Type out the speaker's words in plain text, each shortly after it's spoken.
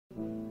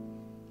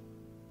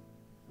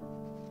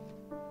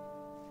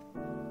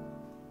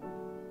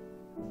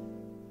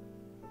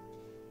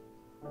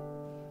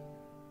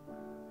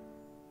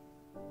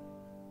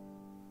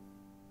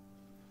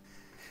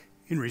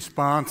In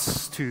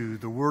response to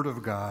the Word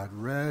of God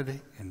read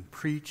and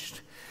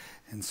preached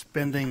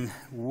and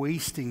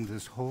wasting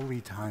this holy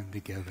time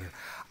together,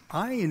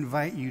 I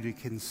invite you to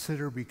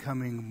consider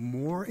becoming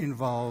more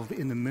involved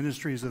in the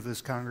ministries of this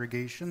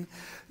congregation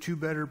to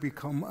better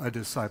become a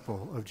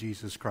disciple of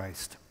Jesus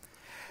Christ.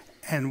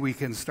 And we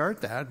can start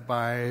that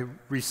by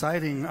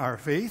reciting our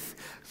faith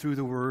through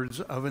the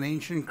words of an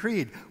ancient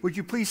creed. Would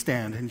you please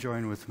stand and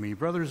join with me?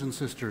 Brothers and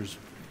sisters,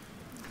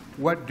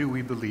 what do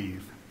we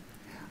believe?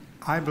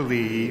 I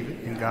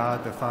believe in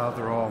God the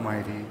Father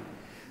Almighty,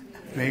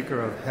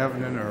 maker of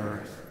heaven and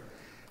earth,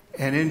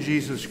 and in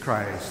Jesus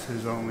Christ,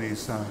 his only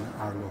Son,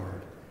 our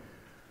Lord,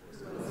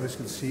 who was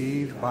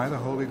conceived by the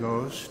Holy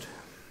Ghost,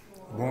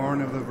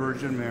 born of the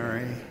Virgin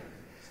Mary,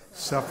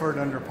 suffered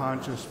under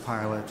Pontius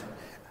Pilate,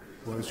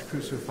 was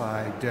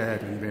crucified,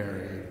 dead, and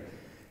buried.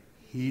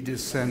 He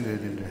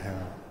descended into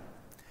hell.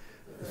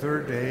 The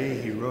third day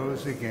he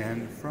rose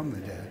again from the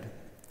dead.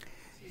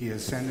 He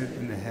ascended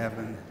into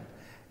heaven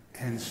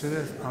and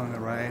sitteth on the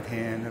right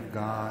hand of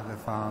God the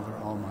Father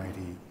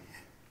Almighty.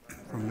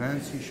 From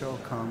thence he shall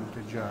come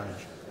to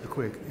judge the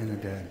quick and the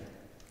dead.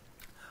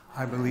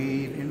 I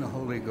believe in the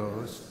Holy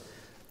Ghost,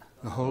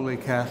 the Holy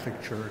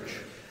Catholic Church,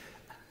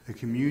 the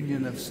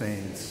communion of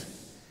saints,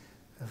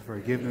 the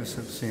forgiveness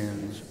of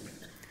sins,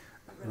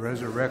 the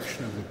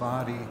resurrection of the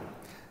body,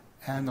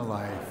 and the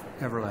life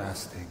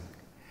everlasting.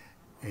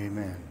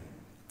 Amen.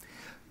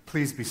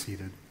 Please be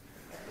seated.